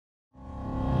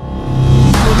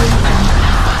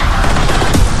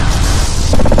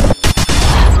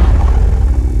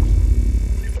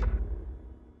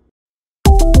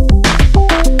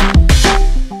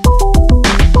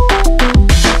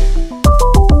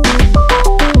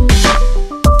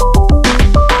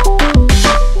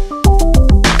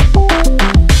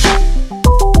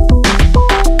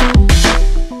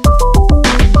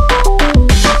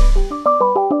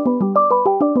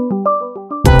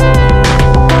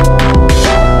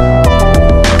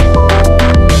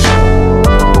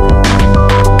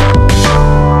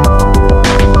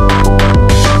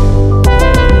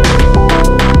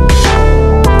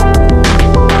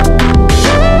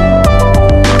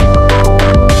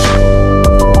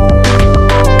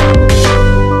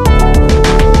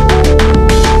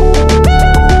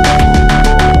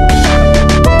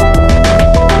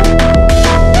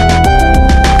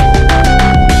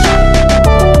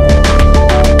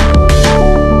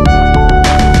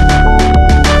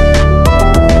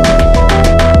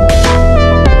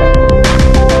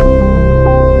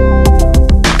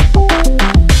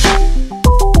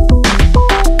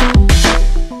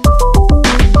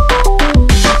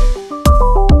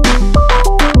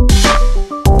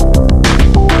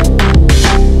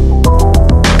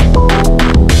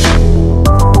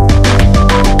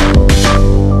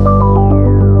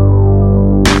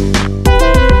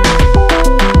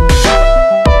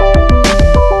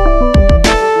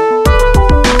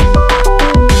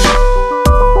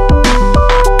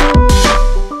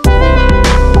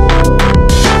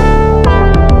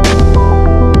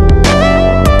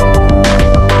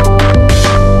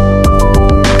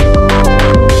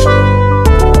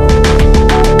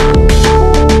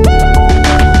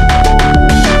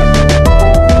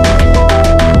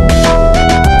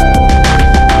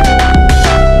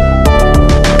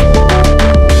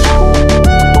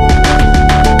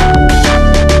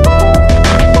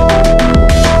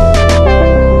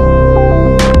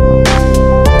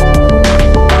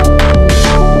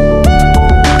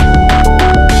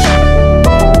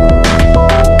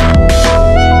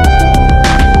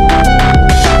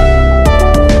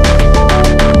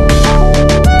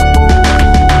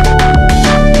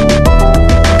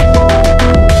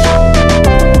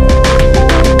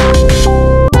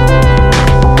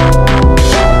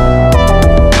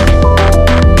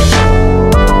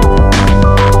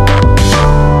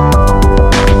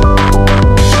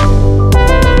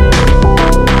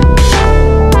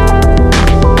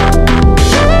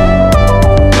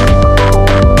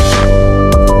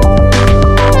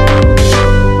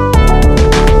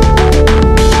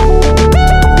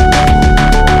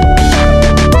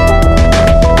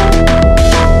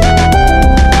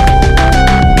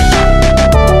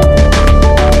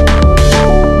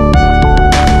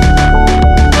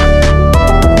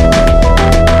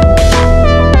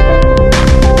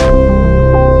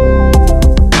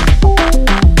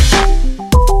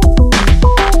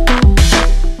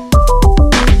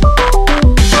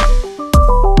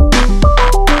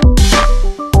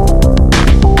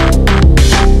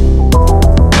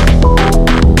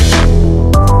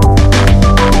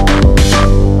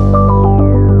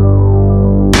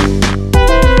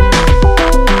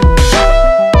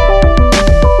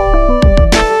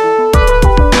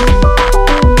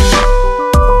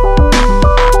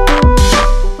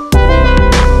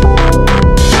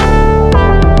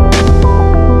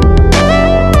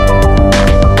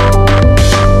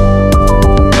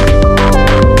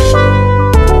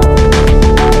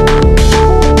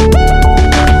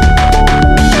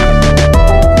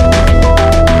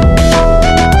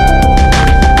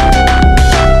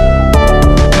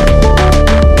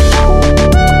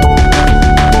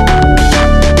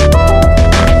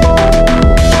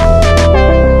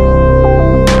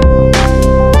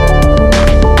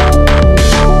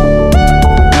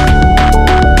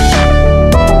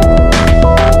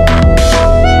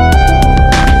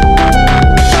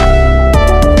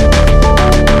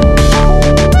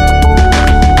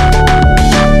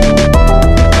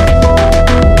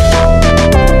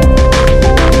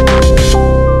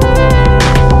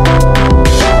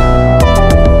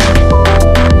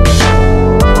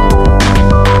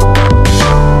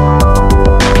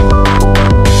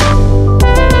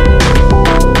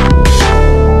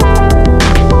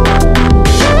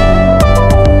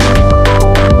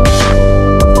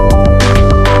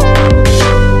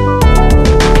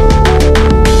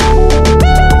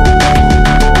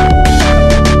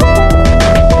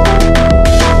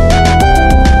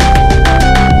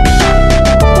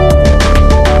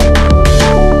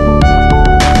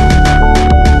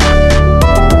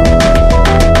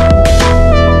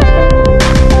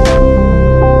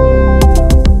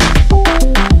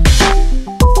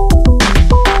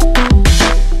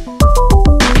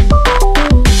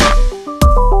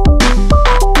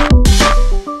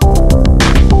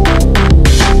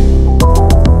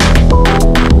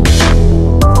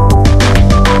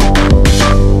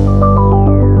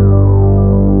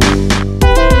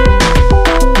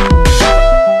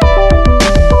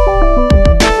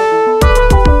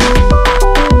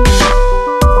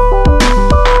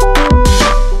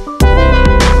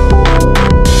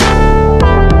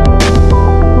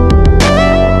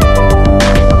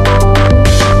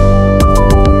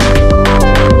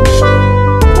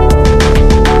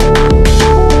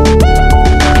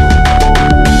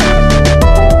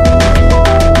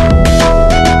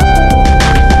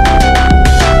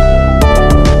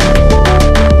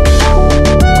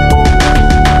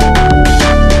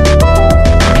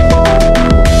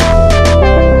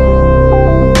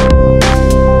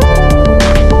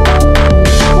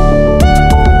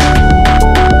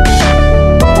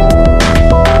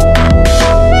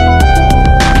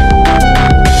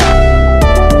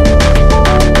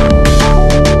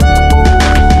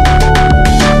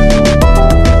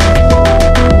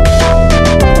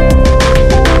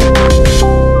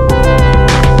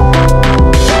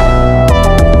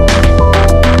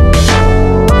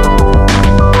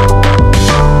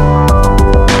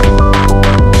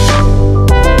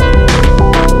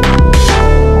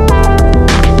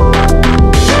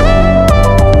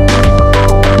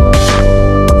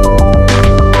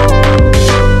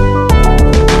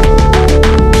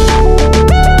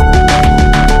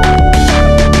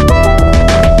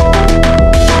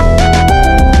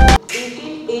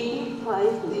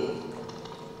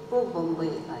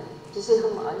दिखाएं, जिसे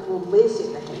हम आज मुंबई से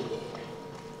कहेंगे।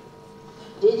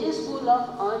 जेजे स्कूल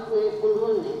ऑफ आर्ट में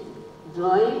उन्होंने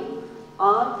ड्राइंग,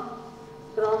 आर्ट,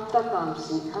 क्राफ्ट का काम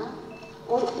सीखा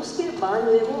और उसके बाद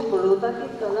में वो बड़ौदा के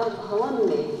कला भवन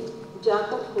में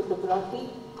जाकर फोटोग्राफी,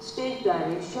 स्टेज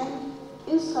डायरेक्शन,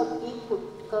 इन सब की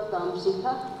का काम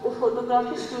सीखा। वो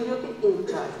फोटोग्राफी स्टूडियो के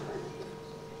इंचार्ज बने।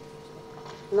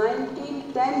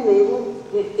 1910 में वो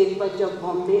एक बार जब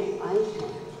बॉम्बे आई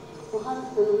हैं, वहाँ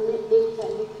उन्होंने एक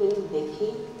पहली फिल्म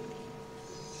देखी,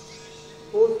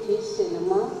 वो थी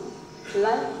cinema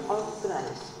life of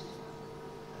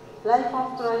Christ. Life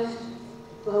of Christ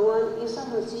भगवान ईसा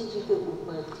मसीह जी के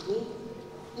ऊपर थी,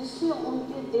 जिसमें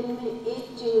उनके दिल में एक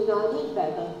चिंगारी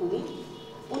पैदा हुई।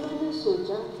 उन्होंने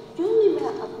सोचा क्यों नहीं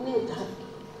मैं अपने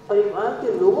परिवार के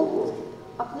लोगों को,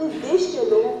 अपने देश के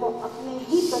लोगों को अपने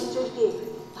ही कल्चर के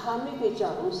धार्मिक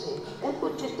विचारों से उनको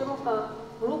चित्रों का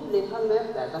रूपरेखा मैं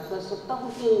पैदा कर सकता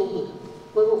हूँ कि नहीं।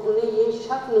 मगर उन्हें ये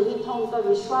शक नहीं था, उनका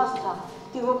विश्वास था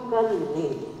कि वो कर लेंगे।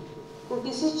 वो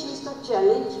किसी चीज़ का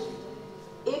चैलेंज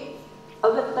एक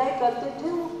अगर तय करते थे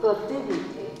वो करते भी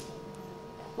थे।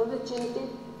 मगर चिंतित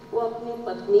वो अपनी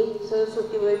पत्नी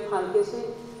सरस्वती बाई फाल्के से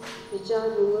विचार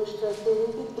विमर्श करते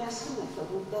हैं कि कैसे मैं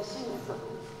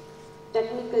करूँ।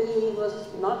 Technically he was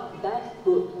not that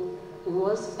good. He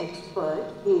was expert.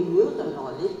 He knew the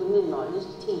knowledge. उन्हें knowledge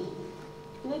थी,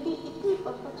 लेकिन इतने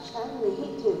परफेक्ट शायद नहीं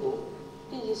थे वो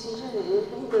कि डिसीजन लेने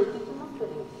कहीं गलती तो न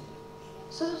करेंगे।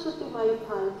 सरस्वती बाई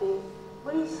फाल्के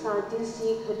बड़ी सादी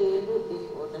सी घरेलू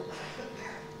एक औरत,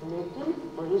 लेकिन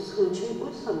बड़ी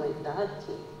सूझबूझ समझदार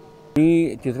थी।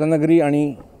 मी चित्रनगरी आणि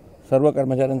सर्व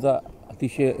कर्मचाऱ्यांचा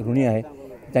अतिशय ऋणी आहे।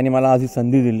 त्यांनी मला आज ही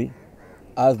संधी दिली।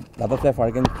 आज दादासाहेब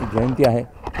फाळकेंची जयंती आहे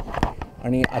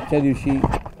आणि आजच्या दिवशी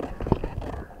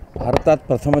भारतात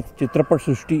प्रथमच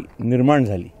चित्रपटसृष्टी निर्माण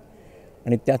झाली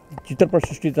आणि त्या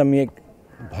चित्रपटसृष्टीचा मी एक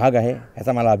भाग आहे,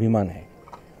 याचा मला अभिमान आहे।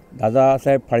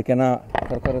 दादासाहेब फाळकेंना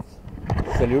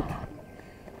खरोखरच सल्यूट।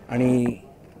 आणि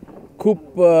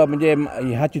खूप म्हणजे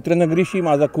ह्या चित्रनगरीशी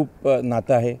माझा खूप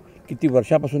नातं आहे। किती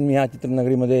वर्षापासून मी ह्या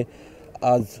चित्रनगरीमध्ये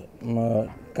आज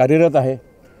कार्यरत आहे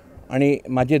आणि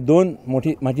माझी दोन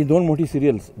मोठी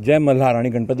सिरियल्स जय मल्हार आणि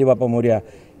गणपती बाप्पा मोरया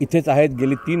इथेच आहेत।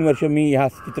 गेली 3 वर्ष मी ह्या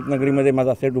चित्रनगरीमध्ये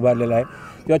माझा सेट उभारलेला आहे।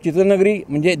 तेव्हा चित्रनगरी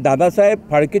म्हणजे दादासाहेब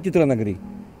फाळके चित्रनगरी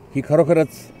ही खरोखरच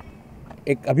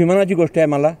एक अभिमानाची गोष्ट आहे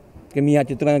मला की मी ह्या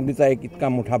चित्रनगरीचा एक इतका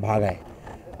मोठा भाग आहे।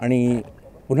 आणि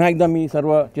पुन्हा एकदा मी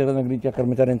सर्व चित्रनगरीच्या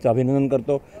कर्मचाऱ्यांचं अभिनंदन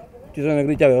करतो,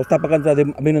 चित्रनगरीच्या व्यवस्थापकांचं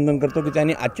अभिनंदन करतो की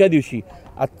त्यांनी आजच्या दिवशी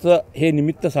आजचं हे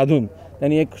निमित्त साधून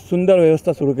त्यांनी एक सुंदर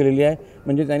व्यवस्था सुरू केलेली आहे।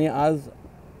 म्हणजे त्यांनी आज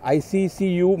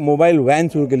ICCU मोबाईल व्हॅन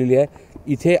सुरू केलेली आहे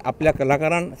इथे आपल्या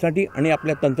कलाकारांसाठी आणि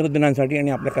आपल्या तंत्रज्ञांसाठी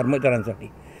आणि आपल्या कर्मचाऱ्यांसाठी।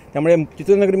 त्यामुळे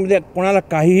चित्रनगरीमध्ये कोणाला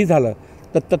काहीही झालं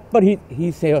तर तत्पर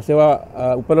ही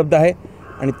सेवा उपलब्ध आहे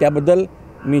आणि त्याबद्दल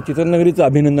मी चित्रनगरीचं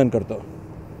अभिनंदन करतो।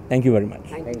 Thank you very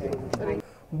much.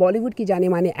 बॉलीवुड की जाने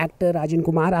माने एक्टर राजन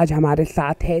कुमार आज हमारे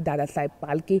साथ है। दादासाहेब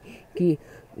फाल्के की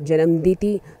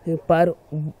जन्मतिथि पर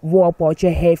वो पहुँचे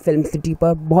हैं फिल्म सिटी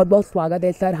पर। बहुत बहुत स्वागत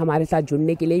है सर हमारे साथ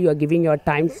जुड़ने के लिए। You are giving your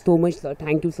time so much sir.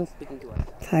 Thank you sir speaking to us.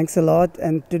 Thanks a lot.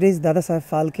 And today's Dadasaheb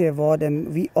Phalke Award,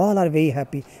 and we all are very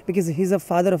happy because he's a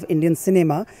father of Indian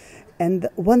cinema. And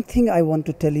one thing I want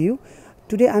to tell you,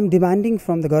 today I'm demanding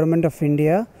from the government of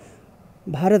India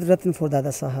Bharat Ratna for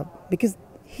Dadasaheb because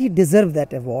he deserved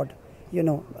that award. You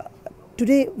know,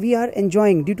 today we are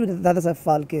enjoying due to the Dadasaheb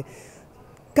Phalke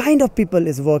kind of people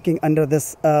is working under this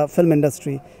film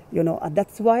industry. You know,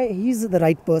 that's why he's the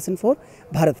right person for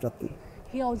Bharat Ratna.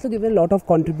 He also given a lot of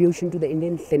contribution to the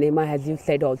Indian cinema, as you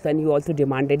said also, and you also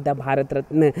demanded the Bharat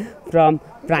Ratna from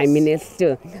Prime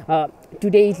Minister.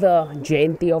 Today is the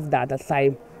Jayanti of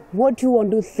Dadasaheb. What do you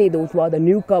want to say those who are the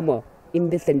newcomer in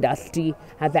this industry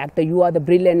as actor? You are the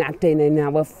brilliant actor in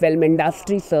our film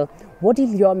industry, sir. What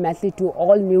is your message to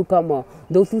all newcomer?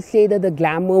 Those who say that the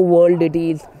glamour world it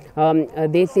is,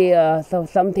 they say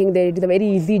something that it is a very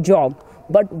easy job.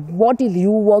 But what is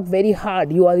you work very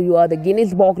hard. You are the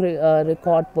Guinness Book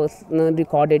record person,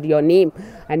 recorded your name,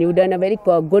 and you done a very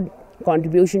good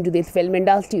contribution to this film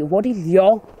industry. What is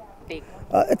your take?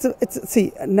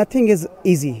 See, nothing is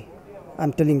easy.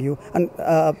 I'm telling you, and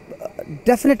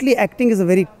definitely acting is a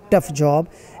very tough job,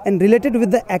 and related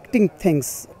with the acting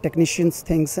things, technicians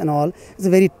things and all is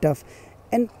very tough.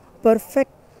 And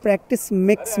perfect practice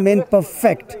makes men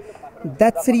perfect.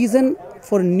 That's the reason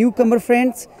for newcomer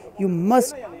friends, you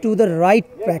must do the right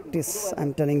practice.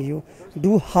 I'm telling you,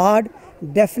 do hard.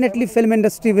 Definitely film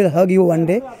industry will hug you one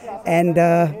day. And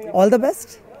all the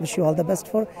best. Wish you all the best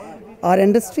for our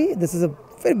industry. This is a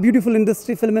very beautiful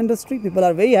industry, film industry. People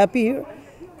are very happy here.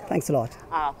 Thanks a lot.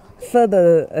 Sir,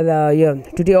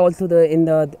 today also in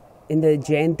the in the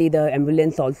Jayanti, the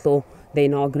ambulance also they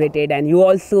inaugurated, and you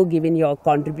also given your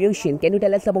contribution. Can you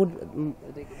tell us about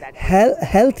that?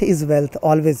 Health is wealth,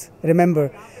 always. Remember,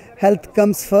 health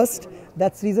comes first.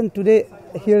 That's reason today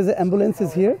here the ambulance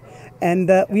is here, and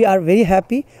we are very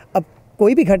happy. अब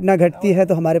कोई भी घटना घटती है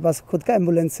तो हमारे पास खुद का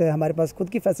एम्बुलेंस है, हमारे पास खुद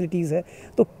की फैसिलिटीज़ है,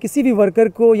 तो किसी भी वर्कर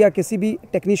को या किसी भी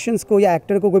टेक्नीशियंस को या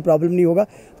एक्टर को कोई प्रॉब्लम नहीं होगा.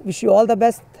 Wish you all the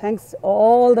best. Thanks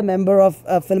all the member of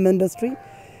film industry.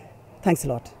 Thanks a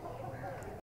lot.